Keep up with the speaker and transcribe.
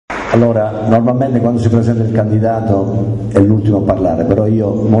Allora, normalmente quando si presenta il candidato è l'ultimo a parlare, però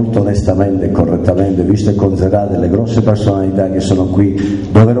io molto onestamente e correttamente, visto e considerate le grosse personalità che sono qui,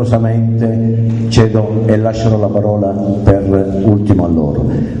 doverosamente cedo e lascerò la parola per ultimo a loro,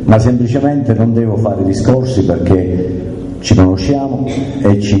 ma semplicemente non devo fare discorsi perché ci conosciamo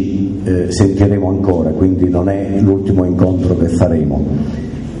e ci sentiremo ancora, quindi non è l'ultimo incontro che faremo.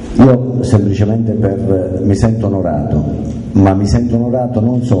 Io semplicemente mi sento onorato, ma mi sento onorato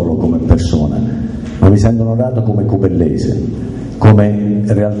non solo come persona, ma mi sento onorato come cupellese, come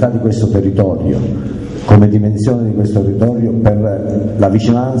realtà di questo territorio, come dimensione di questo territorio, per la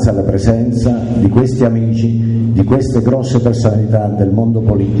vicinanza e la presenza di questi amici, di queste grosse personalità del mondo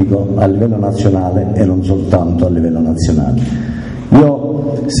politico a livello nazionale e non soltanto a livello nazionale.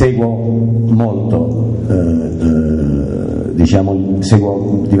 Io seguo molto,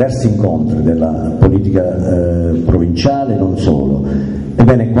 seguo diversi incontri della politica provinciale, non solo.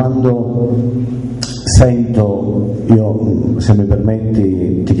 Ebbene, quando sento, io se mi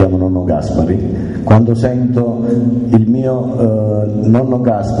permetti ti chiamo nonno Gaspari, quando sento il mio nonno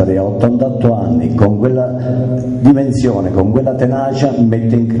Gaspari a 88 anni con quella dimensione, con quella tenacia, mi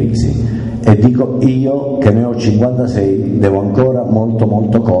mette in crisi e dico, io che ne ho 56 devo ancora molto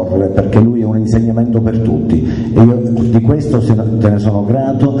correre, perché lui è un insegnamento per tutti e io di questo te ne sono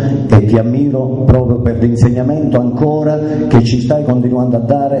grato e ti ammiro proprio per l'insegnamento ancora che ci stai continuando a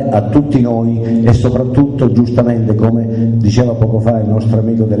dare a tutti noi e soprattutto, giustamente come diceva poco fa il nostro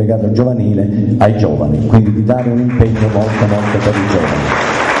amico delegato giovanile, ai giovani, quindi di dare un impegno molto per i giovani.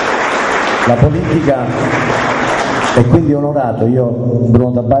 La politica. E quindi onorato, io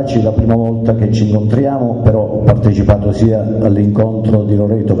Bruno Tabacci la prima volta che ci incontriamo, però ho partecipato sia all'incontro di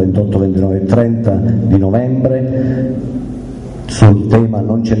Loreto 28, 29 e 30 di novembre sul tema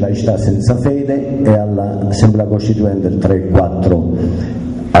non c'è laicità senza fede e all'Assemblea Costituente il 3 e 4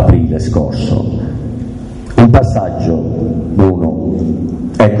 aprile scorso. Un passaggio, Bruno,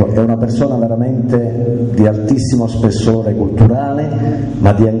 ecco, è una persona veramente di altissimo spessore culturale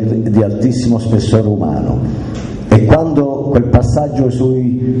ma di altissimo spessore umano. E quando quel passaggio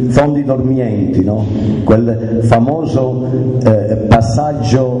sui fondi dormienti, no? Quel famoso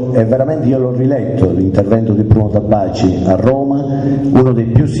passaggio, e veramente io l'ho riletto, l'intervento di Bruno Tabacci a Roma, uno dei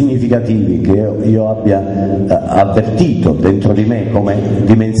più significativi che io abbia avvertito dentro di me come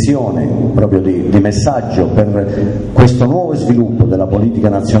dimensione proprio di messaggio per questo nuovo sviluppo della politica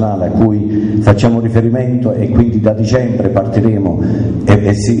nazionale a cui facciamo riferimento, e quindi da dicembre partiremo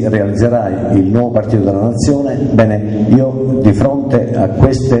e si realizzerà il nuovo partito della nazione. Bene, io di fronte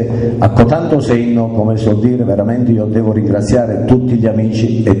a cotanto senno, come si suol dire, veramente io devo ringraziare tutti gli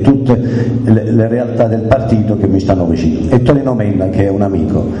amici e tutte le realtà del partito che mi stanno vicino, e Tonino Menna che è un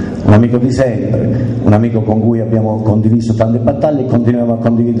amico di sempre, un amico con cui abbiamo condiviso tante battaglie e continuiamo a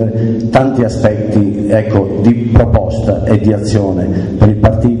condividere tanti aspetti, ecco, di proposta e di azione per il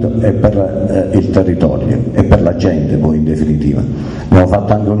partito e per il territorio e per la gente poi in definitiva. Abbiamo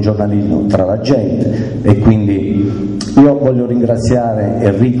fatto anche un giornalismo tra la gente e quindi io voglio ringraziare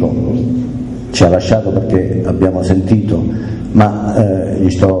Enrico, ci ha lasciato perché abbiamo sentito, ma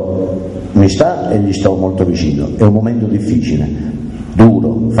mi sta e gli sto molto vicino. È un momento difficile,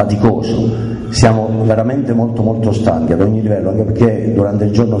 duro, faticoso, siamo veramente molto stanchi ad ogni livello, anche perché durante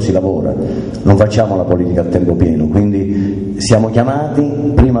il giorno si lavora, non facciamo la politica a tempo pieno, quindi siamo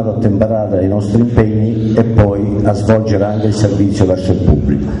chiamati prima ad ottemperare ai nostri impegni e poi a svolgere anche il servizio verso il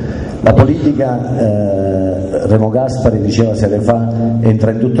pubblico. La politica, Remo Gaspari diceva sere fa,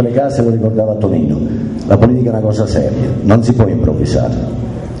 entra in tutte le case, lo ricordava Tonino, la politica è una cosa seria, non si può improvvisare.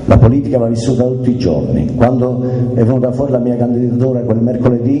 La politica va vissuta tutti i giorni. Quando è venuta fuori la mia candidatura quel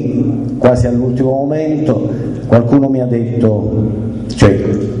mercoledì, quasi all'ultimo momento, qualcuno mi ha detto,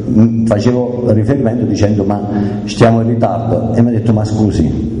 facevo riferimento dicendo ma stiamo in ritardo, e mi ha detto ma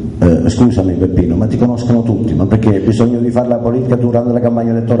scusami Peppino, ma ti conoscono tutti, ma perché hai bisogno di fare la politica durante la campagna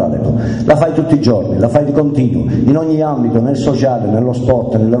elettorale? No? La fai tutti i giorni, la fai di continuo, in ogni ambito, nel sociale, nello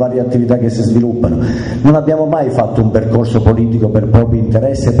sport, nelle varie attività che si sviluppano. Non abbiamo mai fatto un percorso politico per propri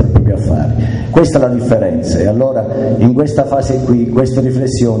interessi e per propri affari. Questa è la differenza, e allora in questa fase qui, queste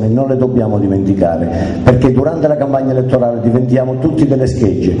riflessioni non le dobbiamo dimenticare, perché durante la campagna elettorale diventiamo tutti delle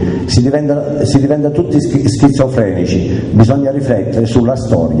schegge, si diventa tutti schizofrenici. Bisogna riflettere sulla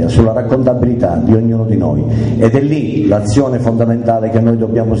storia, sulla raccontabilità di ognuno di noi, ed è lì l'azione fondamentale che noi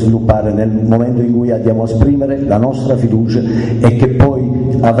dobbiamo sviluppare nel momento in cui andiamo a esprimere la nostra fiducia e che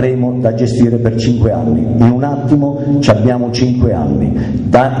poi avremo da gestire per 5 anni. In un attimo ci abbiamo 5 anni,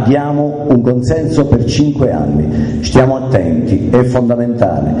 diamo un consenso per 5 anni, stiamo attenti, è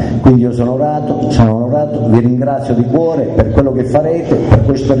fondamentale. Quindi io sono onorato, vi ringrazio di cuore per quello che farete per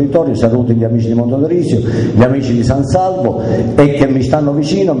questo territorio, saluto gli amici di Montedorisio, gli amici di San Salvo, e che mi stanno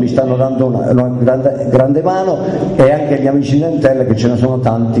vicino, mi stanno dando una grande mano, e anche gli amici di Nentella, che ce ne sono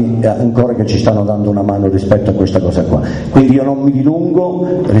tanti ancora che ci stanno dando una mano rispetto a questa cosa qua. Quindi io non mi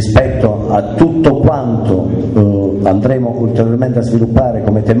dilungo rispetto a tutto quanto andremo ulteriormente a sviluppare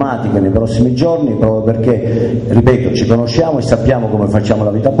come tematiche nei prossimi giorni, proprio perché, ripeto, ci conosciamo e sappiamo come facciamo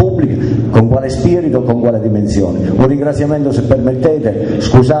la vita pubblica, con quale spirito, con quale dimensione. Un ringraziamento, se permettete,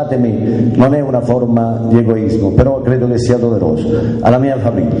 scusatemi, non è una forma di egoismo, però credo che sia doveroso, alla mia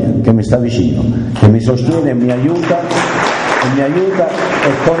famiglia che mi sta vicino, che mi sostiene e mi aiuta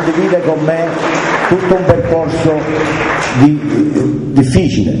e condivide con me tutto un percorso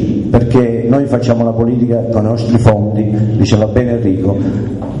difficile, perché noi facciamo la politica con i nostri fondi, diceva bene Enrico,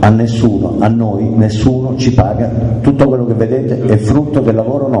 a noi nessuno ci paga, tutto quello che vedete è frutto del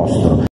lavoro nostro.